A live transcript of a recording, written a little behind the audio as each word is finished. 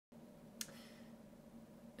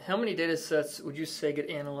How many data sets would you say get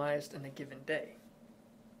analyzed in a given day?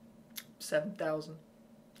 7,000?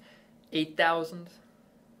 8,000?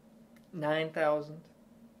 9,000?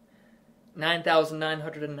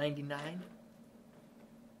 9,999?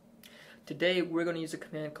 Today we're going to use a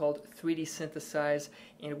command called 3dSynthesize,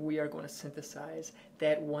 and we are going to synthesize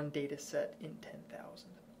that one data set in 10,000.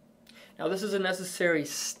 Now this is a necessary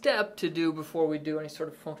step to do before we do any sort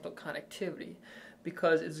of functional connectivity,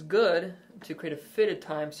 because it's good to create a fitted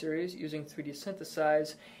time series using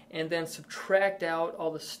 3dSynthesize and then subtract out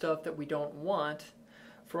all the stuff that we don't want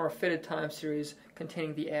from our fitted time series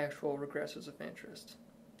containing the actual regressors of interest.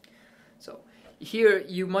 So here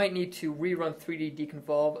you might need to rerun 3D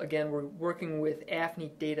deconvolve. Again, we're working with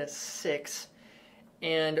AFNI data 6,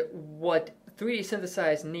 and what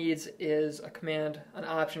 3dSynthesize needs is a command, an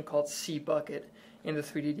option called cbucket in the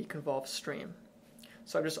 3D deconvolve stream.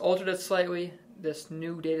 So I've just altered it slightly. This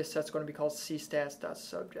new data set is going to be called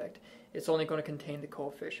cstats.subject. It's only going to contain the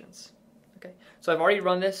coefficients. Okay, so I've already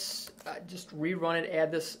run this. Just rerun it,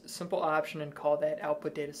 add this simple option, and call that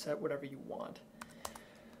output data set whatever you want.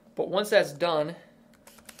 But once that's done,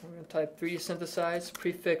 we're going to type 3dSynthesize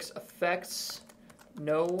prefix effects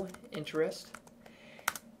no interest,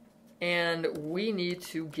 and we need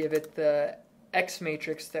to give it the X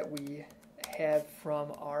matrix that we have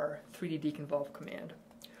from our 3D deconvolve command.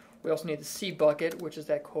 We also need the cbucket, which is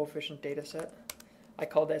that coefficient data set. I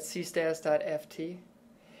call that cstats.ft.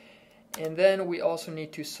 And then we also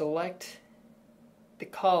need to select the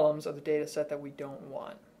columns of the data set that we don't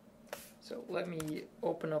want. So let me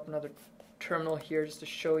open up another terminal here just to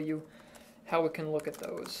show you how we can look at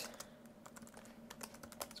those.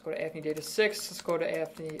 Let's go to AFNI data 6. Let's go to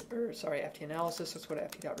AFNI analysis. Let's go to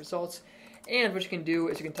AFNI.results. And what you can do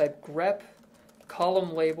is you can type grep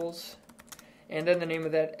column labels and then the name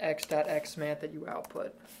of that x.xmat that you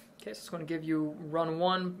output. Okay, so it's going to give you run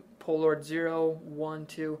 1, polord 0, 1,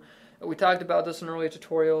 2. We talked about this in earlier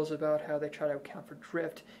tutorials about how they try to account for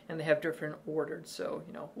drift, and they have different ordered. So,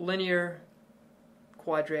 linear,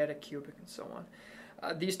 quadratic, cubic, and so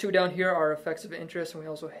on. These two down here are effects of interest, and we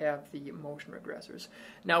also have the motion regressors.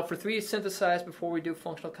 Now, for 3dSynthesize, before we do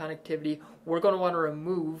functional connectivity, we're going to want to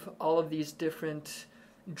remove all of these different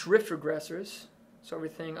drift regressors, so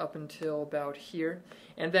everything up until about here,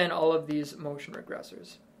 and then all of these motion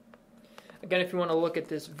regressors. Again, if you want to look at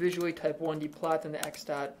this visually, type 1D plot, then the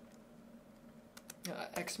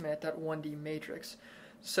xmat.1D matrix.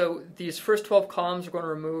 So these first 12 columns we're going to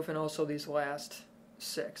remove, and also these last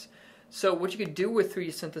 6. So what you could do with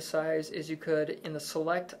 3dSynthesize is you could, in the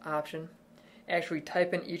select option, actually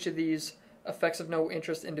type in each of these effects of no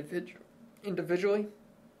interest individually.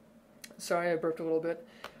 Sorry, I burped a little bit.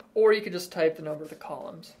 Or you could just type the number of the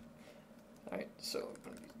columns. Alright, so I'm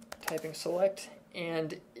going to be typing select,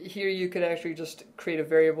 and here you could actually just create a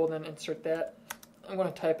variable, then insert that. I'm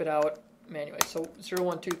going to type it out manually. So 0,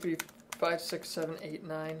 1, 2, 3, 5, 6, 7, 8,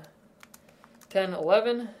 9, 10,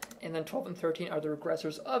 11, and then 12 and 13 are the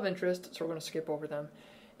regressors of interest, so we're going to skip over them.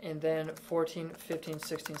 And then 14, 15,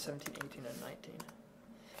 16, 17, 18, and 19.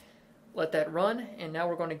 Let that run, and now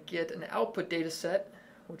we're going to get an output data set,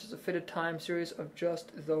 which is a fitted time series of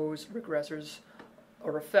just those regressors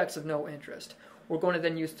or effects of no interest. We're going to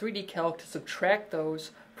then use 3D Calc to subtract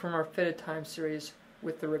those from our fitted time series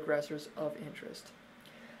with the regressors of interest.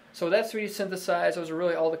 So that's 3dSynthesize. Those are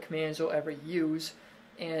really all the commands you'll ever use,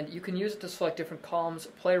 and you can use it to select different columns,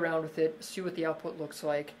 play around with it, see what the output looks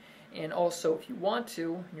like, and also if you want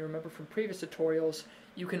to, and you remember from previous tutorials,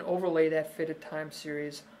 you can overlay that fitted time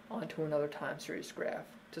series onto another time series graph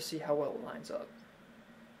to see how well it lines up.